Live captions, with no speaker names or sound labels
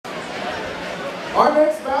Our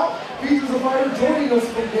next bout features a fighter joining us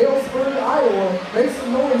from Galesburg, Iowa. Make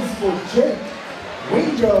some noise for Jake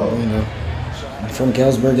Wingo. I'm from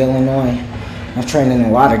Galesburg, Illinois. I've trained in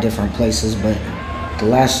a lot of different places, but the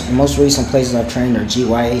most recent places I've trained are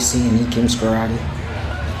GYAC and Ekim's Karate.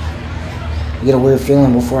 I get a weird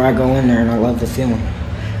feeling before I go in there, and I love the feeling.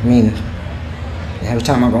 I mean, every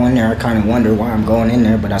time I go in there, I kind of wonder why I'm going in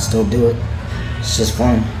there, but I still do it. It's just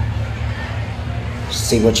fun.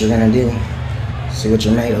 See what you're gonna do. See what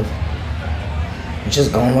you're made of. I'm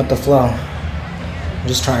just going with the flow. I'm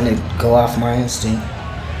just trying to go off my instinct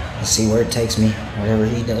and see where it takes me. Whatever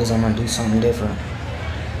he does, I'm gonna do something different.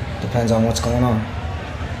 Depends on what's going on.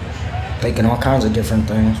 Thinking all kinds of different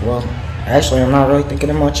things. Well, actually, I'm not really thinking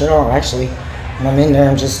of much at all. Actually, when I'm in there,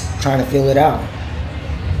 I'm just trying to feel it out.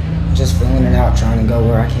 I'm just feeling it out, trying to go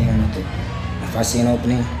where I can with it. If I see an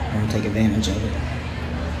opening, I'm gonna take advantage of it.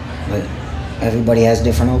 But everybody has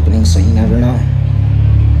different openings, so you never know.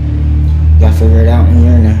 You gotta figure it out when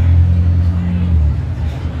you're in there.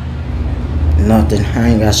 Nothing. I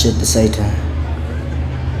ain't got shit to say to him.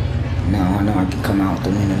 No, I know I can come out with the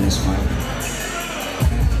win in this fight.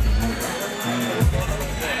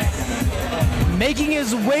 Making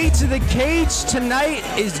his way to the cage tonight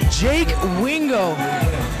is Jake Wingo.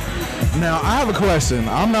 Now, I have a question.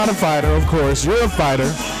 I'm not a fighter, of course. You're a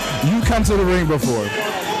fighter. You come to the ring before.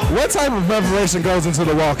 What type of preparation goes into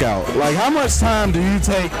the walkout? Like, how much time do you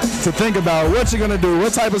take to think about what you're going to do,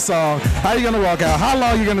 what type of song, how you're going to walk out, how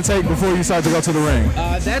long you're going to take before you start to go to the ring?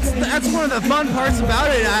 That's one of the fun parts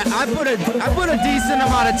about it. I put a decent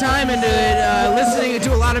amount of time into it, listening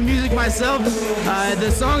to a lot of music myself.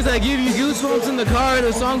 The songs that give you goosebumps in the car,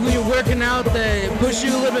 the songs when you're working out that push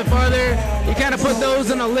you a little bit farther, you kind of put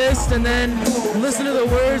those in a list and then listen to the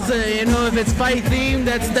words. You know, if it's fight themed,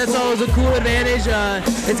 that's always a cool advantage.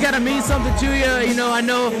 It's got to mean something to you. You know, I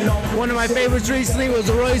know one of my favorites recently was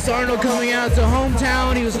Royce Arnold coming out to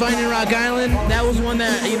Hometown. He was fighting in Rock Island. That was one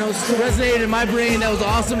that, you know, resonated in my brain. That was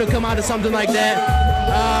awesome to come out to something like that.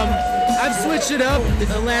 I've switched it up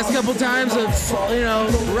the last couple times of, you know,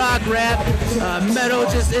 rock, rap, metal,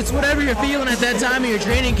 just it's whatever you're feeling at that time in your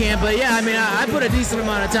training camp. But yeah, I mean, I put a decent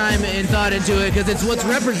amount of time and thought into it because it's what's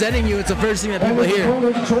representing you. It's the first thing that people hear.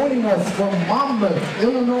 Joining us from Monmouth,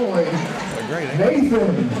 Illinois, Nathan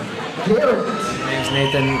Garrett. My name's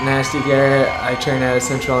Nathan Nasty Garrett. I train at a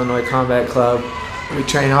Central Illinois Combat Club. We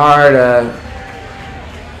train hard.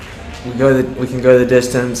 We can go the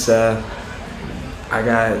distance. I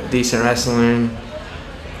got decent wrestling.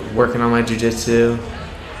 Working on my jiu-jitsu.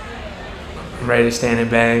 I'm ready to stand and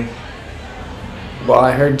bang. Well,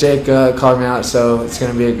 I heard Jake called me out, so it's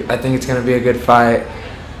gonna be. I think it's gonna be a good fight.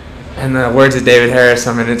 And the words of David Harris,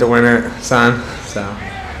 I'm in it to win it, son. So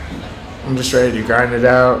I'm just ready to grind it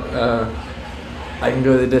out. I can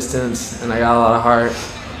go the distance, and I got a lot of heart.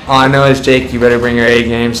 All I know is, Jake, you better bring your A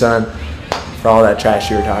game, son, for all that trash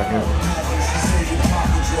you were talking about.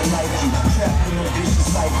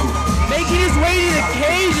 Making his way to the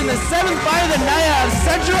cage in the 7th fight of the night out of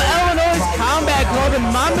Central Illinois Combat Club in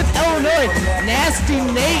Monmouth, Illinois, Nasty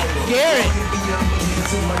Nate Garrett.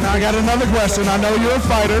 Now, I got another question. I know you're a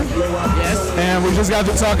fighter. Yes. And we just got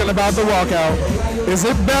to talking about the walkout. Is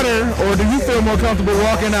it better, or do you feel more comfortable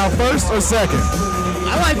walking out first or second?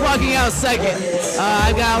 I like walking out second.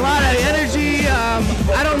 I got a lot of energy.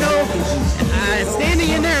 I don't know, standing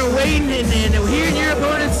in there and waiting and hearing your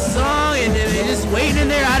opponent's song and just waiting in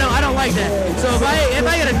there, I don't like that. So if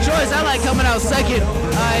I get a choice, I like coming out second.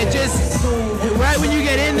 Right when you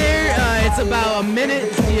get in there, it's about a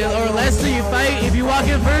minute or less till you fight. If you walk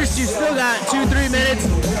in first, you still got 2-3 minutes.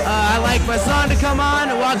 I like my song to come on,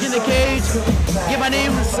 walk in the cage, get my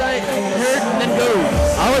name heard, and then go.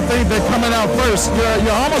 I would think that coming out first,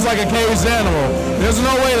 you're almost like a caged animal. There's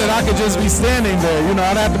no way that I could just be standing there. You know,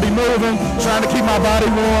 I'd have to be moving, trying to keep my body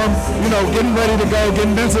warm, you know, getting ready to go,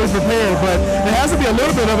 getting mentally prepared. But there has to be a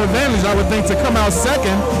little bit of advantage, I would think, to come out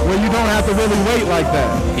second where you don't have to really wait like that.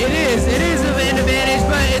 It is an advantage,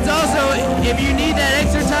 but it's also, if you need that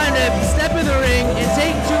extra time to step in the ring and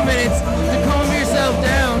take 2 minutes to calm yourself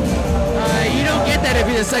down, you don't get that if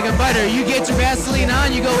you're the second fighter. You get your Vaseline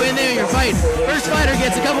on, you go in there and you're fighting. First fighter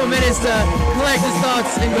gets a couple minutes to collect his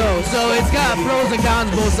thoughts and go. So it's got pros and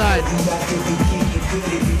cons both sides.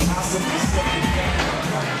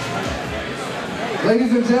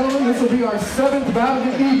 Ladies and gentlemen, this will be our 7th bout of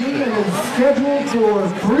the evening and is scheduled for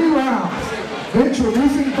 3 rounds.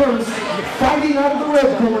 Introducing first, fighting out of the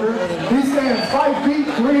red corner, he stands 5 feet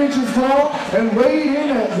 3 inches tall and weighed in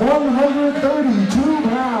at 132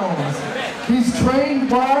 pounds. He's trained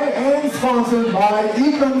by and sponsored by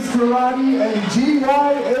Ekim's Karate and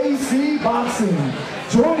GYAC Boxing.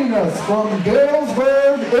 Joining us from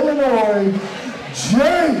Galesburg, Illinois,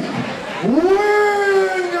 Jake Wingo!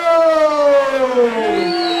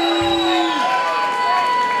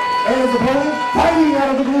 And his opponent, fighting out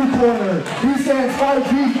of the blue corner. He stands 5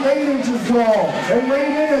 feet 8 inches tall and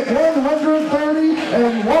weighed in at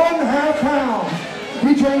 130.5 pounds.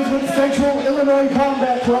 He trains with Central Illinois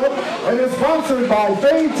Combat Club and is sponsored by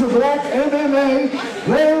Fade to Black MMA,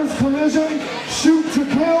 Lair's Collision, Shoot to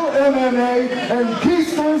Kill MMA, and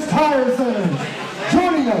Keisters Tire Center.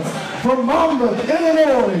 Joining us from Monmouth,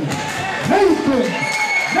 Illinois, Nathan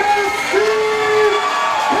Nasty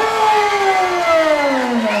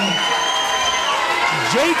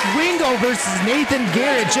Jake Wingo versus Nathan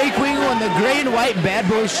Garrett. Jake Wingo in the gray and white Bad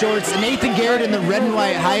Boy shorts, and Nathan Garrett in the red and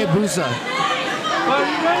white Hayabusa. Are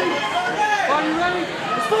you ready? Are you ready?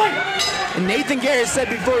 Let's fight! And Nathan Garrett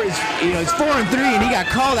said before he's 4-3 and he got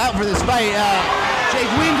called out for this fight. Jake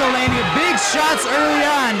Wingo landing big shots early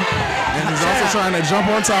on. And he's also trying to jump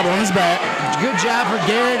on top on his back. Good job for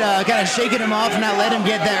Garrett, kind of shaking him off and not letting him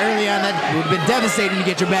get that early on. That would have been devastating to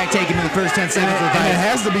get your back taken in the first 10 seconds of the fight. And it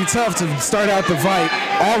has to be tough to start out the fight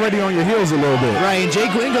already on your heels a little bit. Right, and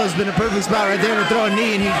Jake Wingo's been a perfect spot right there to throw a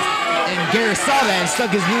knee, and Garrett saw that and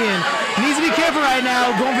stuck his knee in. He needs to be careful right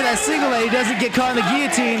now, going for that single leg. He doesn't get caught in the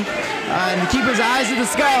guillotine. And to keep his eyes to the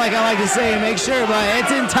sky, like I like to say, and make sure, but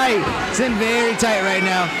it's in tight. It's in very tight right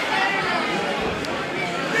now.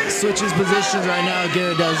 Switches positions right now,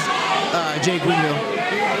 Garrett does, Jake Wingo.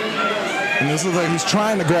 And this looks like he's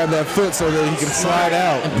trying to grab that foot so that he can slide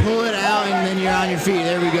out. And pull it out, and then you're on your feet.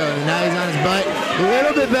 There we go. Now he's on his butt. A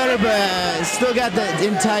little bit better, but still got that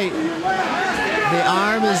in tight. The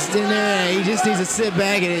arm is in there, and he just needs to sit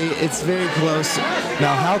back, and it's very close.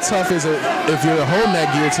 Now, how tough is it if you're holding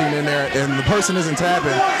that guillotine in there and the person isn't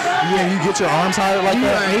tapping? Yeah, you get your arms higher like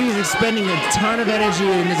that? He's expending a ton of energy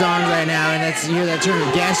in his arms right now, and you hear that term,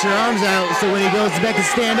 gas your arms out. So when he goes back to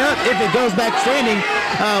stand up, if it goes back standing,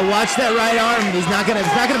 watch that right arm. It's not gonna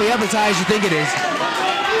be up as high as you think it is,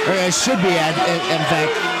 or it should be in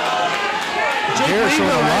fact. Garrett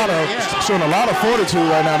showing a lot of fortitude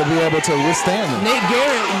right now to be able to withstand it. Nate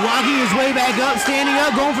Garrett walking his way back up, standing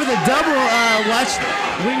up, going for the double.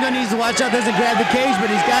 Wingo needs to watch out, doesn't grab the cage, but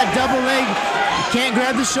he's got double leg. Can't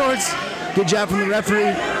grab the shorts. Good job from the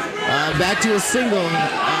referee. Back to a single.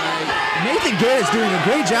 Nathan Garrett's doing a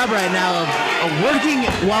great job right now of working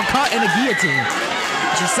while caught in a guillotine,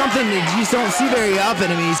 which is something that you just don't see very often.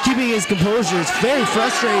 I mean, he's keeping his composure. It's very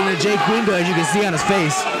frustrating to Jake Wingo, as you can see on his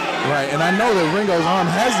face. Right, and I know that Ringo's arm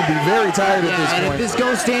has to be very tired at this point. And if this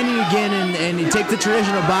goes standing again and you take the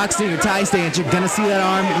traditional boxing or Thai stance, you're going to see that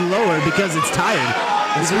arm lower because it's tired.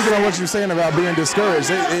 And speaking of what you're saying about being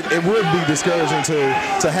discouraged, it would be discouraging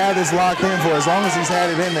to have this locked in for as long as he's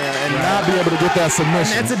had it in there and not be able to get that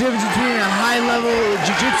submission. And that's the difference between a high-level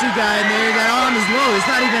jiu-jitsu guy in there. That arm is low. It's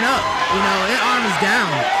not even up. That arm is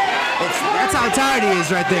down. That's how tired he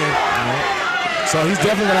is right there. So he's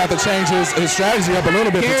definitely going to have to change his strategy up a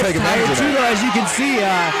little bit to take advantage of that. Too, as you can see,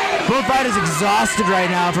 both fighters exhausted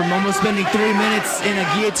right now from almost spending 3 minutes in a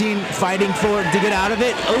guillotine fighting to get out of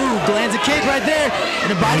it. Oh, lands a kick right there.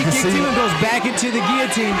 And a body kick too and goes back into the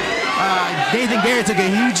guillotine. Nathan Garrett took a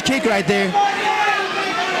huge kick right there.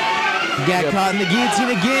 Got caught in the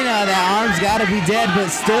guillotine again. That arm's got to be dead,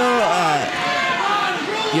 but still...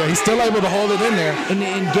 yeah, he's still able to hold it in there. And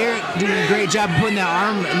Garrett doing a great job of putting that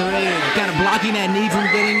arm in the way, kind of blocking that knee from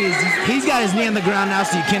getting he's got his knee on the ground now,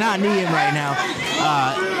 so you cannot knee him right now.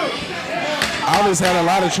 Always had a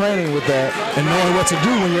lot of training with that and knowing what to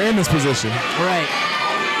do when you're in this position. Right.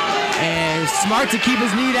 And smart to keep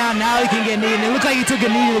his knee down. Now he can get knee. And it looked like he took a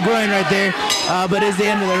knee to the groin right there, but it's the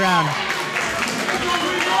end of the round.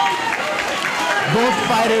 Both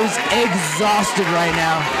fighters exhausted right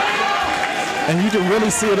now. And you can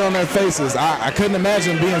really see it on their faces. I couldn't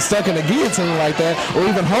imagine being stuck in a guillotine like that or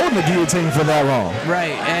even holding a guillotine for that long.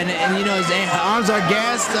 Right, and his arms are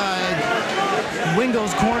gassed.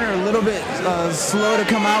 Wingo's corner a little bit slow to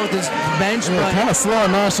come out with his bench. Yeah, but kind of slow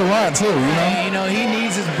and nonchalant too, he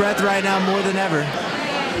needs his breath right now more than ever.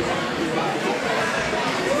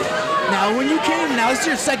 Now, when you came, this is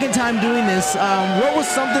your second time doing this. What was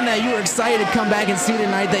something that you were excited to come back and see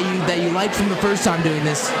tonight that you liked from the first time doing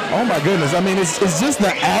this? Oh my goodness! I mean, it's just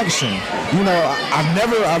the action.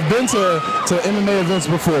 I've been to MMA events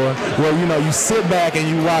before where you sit back and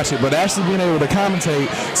you watch it, but actually being able to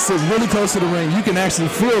commentate, sit really close to the ring, you can actually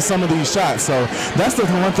feel some of these shots. So that's the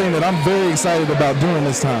one thing that I'm very excited about doing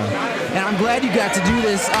this time. And I'm glad you got to do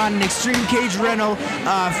this on an Extreme Cage Rental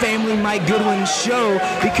Family Mike Goodwin show,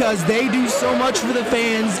 because they do so much for the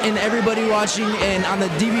fans and everybody watching, and on the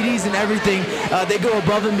DVDs and everything, they go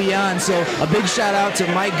above and beyond. So a big shout out to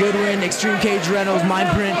Mike Goodwin, Extreme Cage Rentals,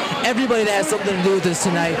 Mindprint, everybody that has something to do with this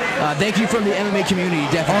tonight. Thank you from the MMA community,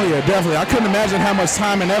 definitely. Oh yeah, definitely. I couldn't imagine how much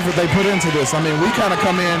time and effort they put into this. I mean, we kind of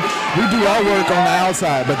come in, we do our work on the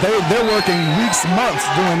outside, but they're working weeks, months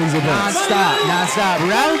doing these events. Non-stop.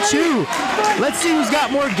 Round 2. Let's see who's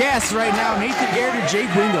got more gas right now, Nathan Garrett or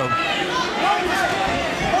Jake Wingo.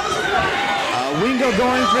 Wingo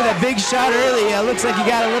going for that big shot early. Looks like he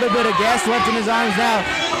got a little bit of gas left in his arms now.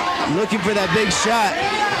 Looking for that big shot.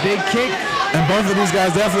 Big kick. And both of these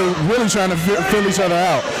guys definitely really trying to fill each other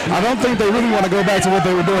out. I don't think they really want to go back to what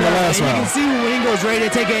they were doing the last round. You can see when Wingo's ready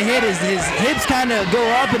to take a hit. His hips kind of go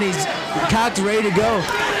up and he's cocked, ready to go.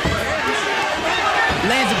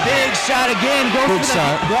 Lands a big shot again.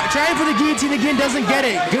 Trying for the guillotine again, doesn't get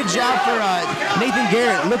it. Good job for Nathan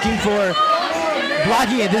Garrett, looking for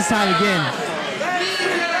blocking it this time again.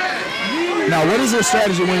 Now, what is your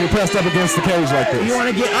strategy when you're pressed up against the cage like this? You want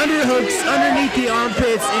to get underhooks underneath the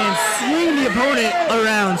armpits and swing the opponent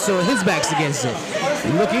around so his back's against it.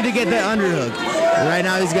 Looking to get that underhook. Right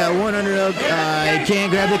now he's got one underhook. He can't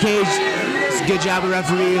grab the cage. It's a good job of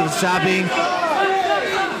referee of stopping.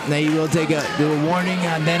 Now you will take a warning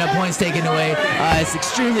and then a point's taken away. It's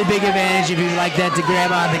extremely big advantage if you like that to grab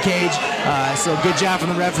on the cage. So good job from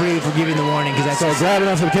the referee for giving the warning. So grabbing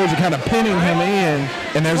onto the cage and kind of pinning him in,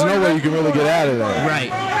 and there's no way you can really get out of that. Right.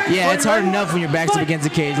 Yeah, it's hard enough when your back's up against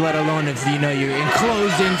the cage, let alone if you know you're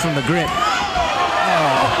enclosed in from the grip.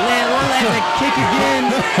 Land a kick again.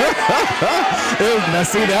 Now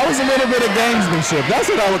see, that was a little bit of gamesmanship. That's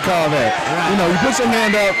what I would call that. Right. You know, you put your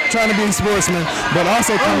hand up, trying to be a sportsman, but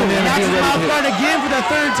also coming in and being ready to hit. Guard again for the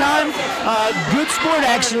third time. Good sport,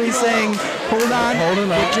 actually, saying, hold on,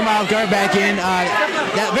 put your mouth guard back in.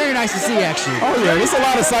 That very nice to see, actually. Oh yeah, there's a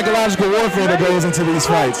lot of psychological warfare that goes into these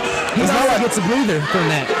fights. He also gets a breather from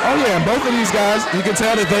that. Oh yeah, and both of these guys, you can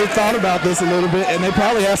tell that they thought about this a little bit, and they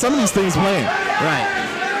probably have some of these things planned. Right.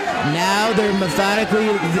 Now they're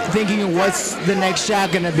methodically thinking of what's the next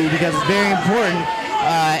shot going to be, because it's very important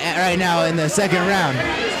right now in the second round.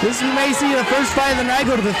 We may see the first fight of the night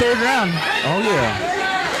go to the third round. Oh yeah.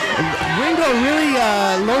 Wingo really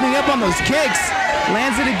loading up on those kicks.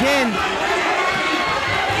 Lands it again.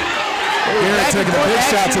 Garrett taking a big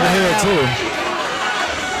shot to the head too.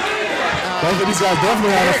 Both of these guys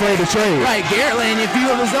definitely aren't afraid to trade. Right, Garrett landing a few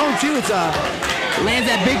of his own too. It's lands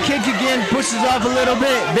that big kick again, pushes off a little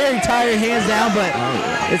bit. Very tired, hands down, but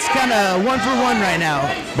it's kind of 1 for 1 right now.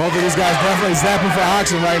 Both of these guys definitely zapping for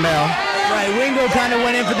oxygen right now. Right, Wingo kind of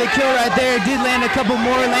went in for the kill right there. Did land a couple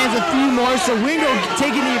more, lands a few more. So Wingo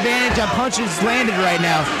taking the advantage on punches landed right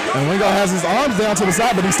now. And Wingo has his arms down to the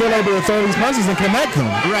side, but he's still able to throw these punches and connect them.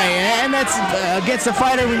 Right, and that's against a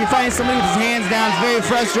fighter when you're fighting somebody with his hands down. It's very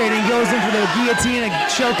frustrating. Goes in for the guillotine, a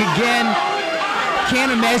choke again.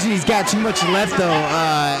 Can't imagine he's got too much left though.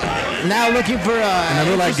 Now looking for and I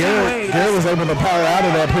feel like Garrett was able to power out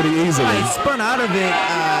of that pretty easily. He spun out of it.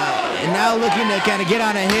 And now looking to kind of get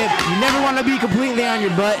on a hip. You never want to be completely on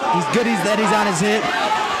your butt. He's good that he's on his hip.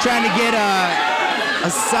 Trying to get a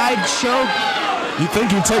side choke. You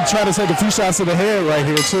think you try to take a few shots to the head right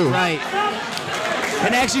here too. Right.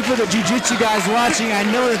 And actually for the jiu-jitsu guys watching, I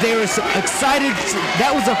know that they were so excited. That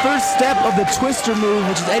was the first step of the twister move,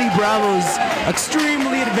 which is Eddie Bravo's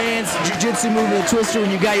extremely advanced jiu-jitsu move, the twister. When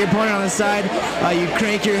you got your opponent on the side, you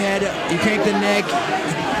crank your head, you crank the neck,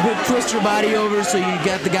 twist your body over, so you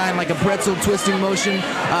got the guy in like a pretzel twisting motion.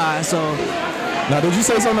 Now, did you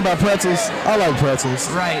say something about pretzels? I like pretzels.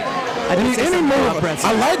 Right. Any move,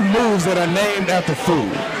 I like moves that are named after food.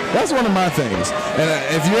 That's one of my things. And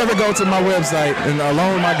if you ever go to my website, and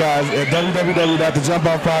along with my guys at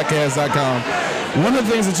www.thejumpoffpodcast.com, one of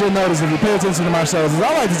the things that you'll notice if you pay attention to my shows is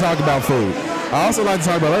I like to talk about food. I also like to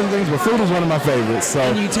talk about other things, but food is one of my favorites. So.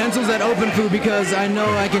 And utensils that open food, because I know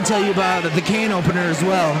I can tell you about the can opener as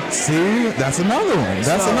well. See, that's another one.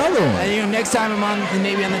 That's another one. You know, next time I'm on,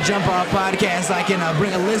 maybe on the Jump Off podcast, I can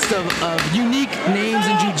bring a list of unique names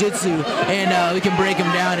in jiu-jitsu, and we can break them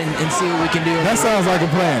down and see what we can do. That sounds like a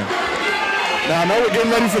plan. Now I know we're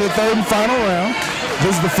getting ready for the third and final round.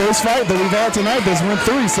 This is the first fight that we've had tonight. This went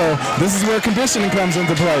 3, so this is where conditioning comes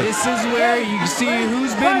into play. This is where you see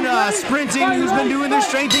who's been sprinting, who's been doing their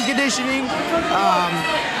strength and conditioning.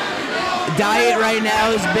 Diet right now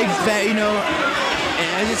is big fat, you know.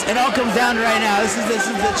 It all comes down to right now. This is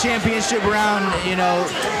the championship round, you know,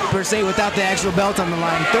 per se, without the actual belt on the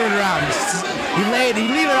line. Third round. You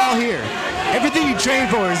leave it all here. Everything you train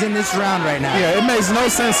for is in this round right now. Yeah, it makes no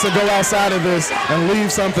sense to go outside of this and leave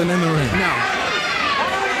something in the ring. No.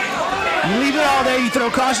 You leave it all there, you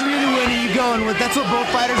throw caution to the wind, and you go. And that's what both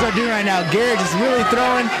fighters are doing right now. Garrett just really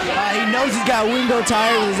throwing. He knows he's got Wingo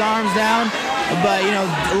tired with his arms down. But, you know,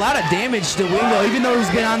 a lot of damage to Wingo. Even though he's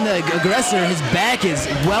been on the aggressor, his back is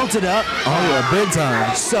welted up. Oh, yeah, big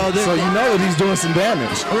time. So you know that he's doing some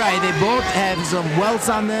damage. Right, they both have some welts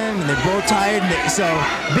on them, and they're both tired. So,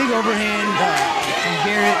 big overhand from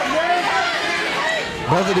Garrett.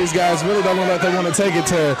 Both of these guys really don't look like they want to take it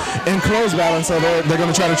to in close balance, so they're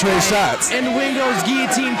going to try to trade shots. And Wingo's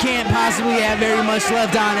guillotine can't possibly have very much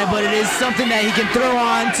left on it, but it is something that he can throw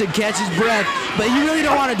on to catch his breath. But you really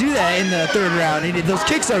don't want to do that in the third round. Those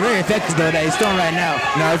kicks are very effective, though, that he's throwing right now.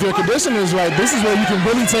 Now, if your condition is right, this is where you can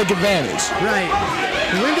really take advantage. Right.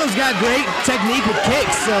 Wingo's got great technique with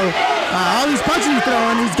kicks, so all these punches he's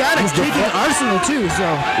throwing, he's got a kicking arsenal, too. So.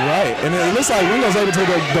 Right, and it looks like Wingo's able to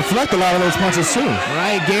deflect a lot of those punches, too.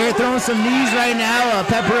 Right, Garrett throwing some knees right now,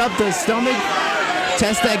 pepper up the stomach,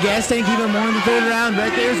 test that gas tank even more in the third round.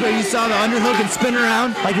 Right there is where you saw the underhook and spin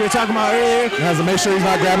around, like we were talking about earlier. He has to make sure he's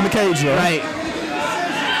not grabbing the cage, though. Right.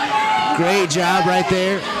 Great job right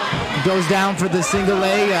there. Goes down for the single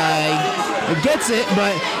leg. Gets it,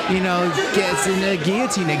 but, you know, gets in the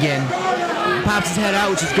guillotine again. Pops his head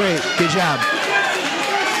out, which is great. Good job.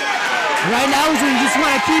 Right now is when you just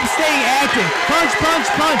want to keep staying active. Punch, punch,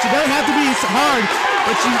 punch. It doesn't have to be hard,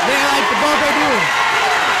 but they like the both are doing.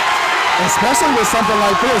 Especially with something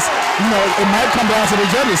like this, you know, it might come down to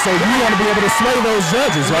the judges, so you want to be able to sway those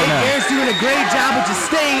judges right now. Garrett's doing a great job of just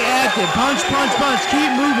staying active. Punch, punch, punch.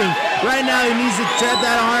 Keep moving. Right now he needs to trap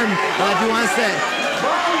that arm if he wants that.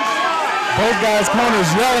 Both guys' corners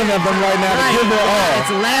yelling at them right now to give their all.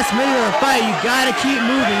 It's the last minute of the fight. You got to keep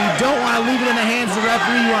moving. You don't want to leave it in the hands of the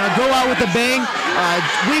referee. You want to go out with a bang.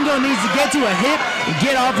 Wingo needs to get to a hip and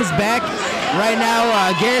get off his back. Right now,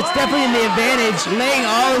 Garrett's definitely in the advantage, laying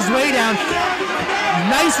all his weight down.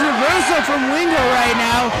 Nice reversal from Wingo right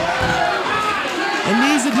now. And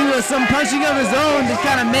needs to do some punching of his own to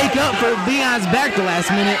kind of make up for being on his back the last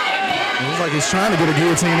minute. It looks like he's trying to get a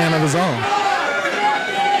guillotine in of his own.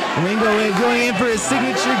 Wingo going in for his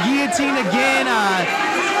signature guillotine again.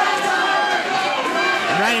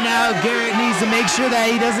 Right now, Garrett needs to make sure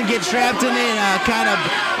that he doesn't get trapped in it. Kind of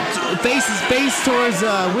face his face towards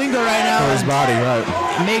Wingo right now. For his body, right.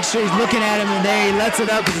 Make sure he's looking at him, and there he lets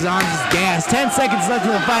it up with his arms is gassed. 10 seconds left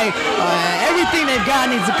in the fight. Everything they've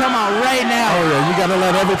got needs to come out right now. Oh yeah, you got to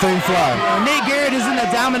let everything fly. Nate Garrett is in a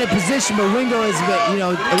dominant position, but Wingo is, you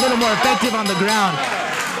know, a little more effective on the ground.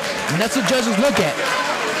 And that's what judges look at.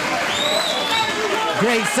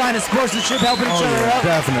 Great sign of sportsmanship, helping each other up.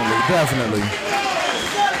 Definitely, definitely.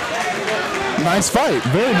 Nice fight,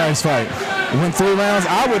 very nice fight. Went 3 rounds.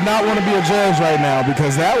 I would not want to be a judge right now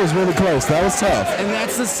because that was really close. That was tough. And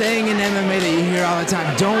that's the saying in MMA that you hear all the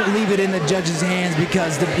time. Don't leave it in the judge's hands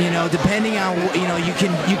because, you know, depending on, you know, you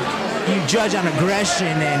judge on aggression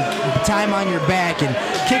and time on your back and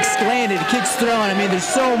kicks landed, kicks thrown. I mean, there's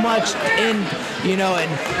so much in, you know, and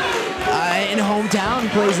in hometown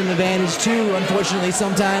plays an advantage too, unfortunately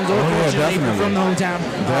sometimes, or fortunately from the hometown.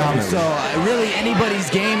 So really anybody's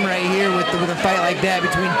game right here with a fight like that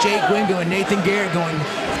between Jake Wingo and Nathan Garrett going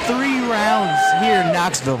 3 rounds here in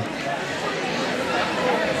Knoxville.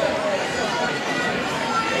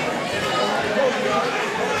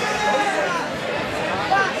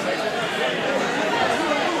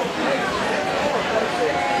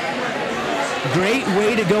 Great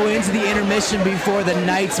way to go into the intermission before the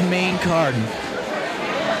night's main card.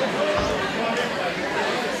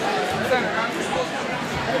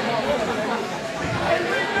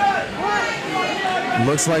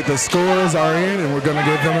 Looks like the scores are in, and we're going to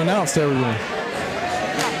get them announced, everyone.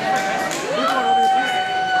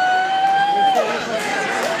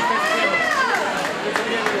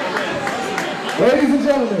 Ladies and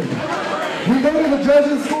gentlemen, we go to the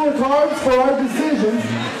judges' scorecards for our decision.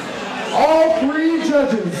 All 3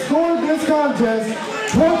 judges scored this contest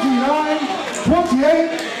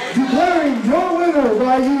 29-28, declaring your winner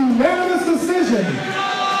by unanimous decision,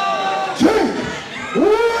 Jake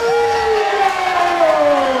Wingo!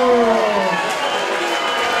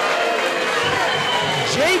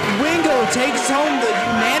 Jake Wingo takes home the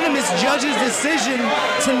unanimous judges' decision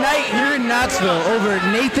tonight here in Knoxville over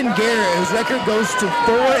Nathan Garrett, whose record goes to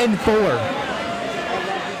 4-4.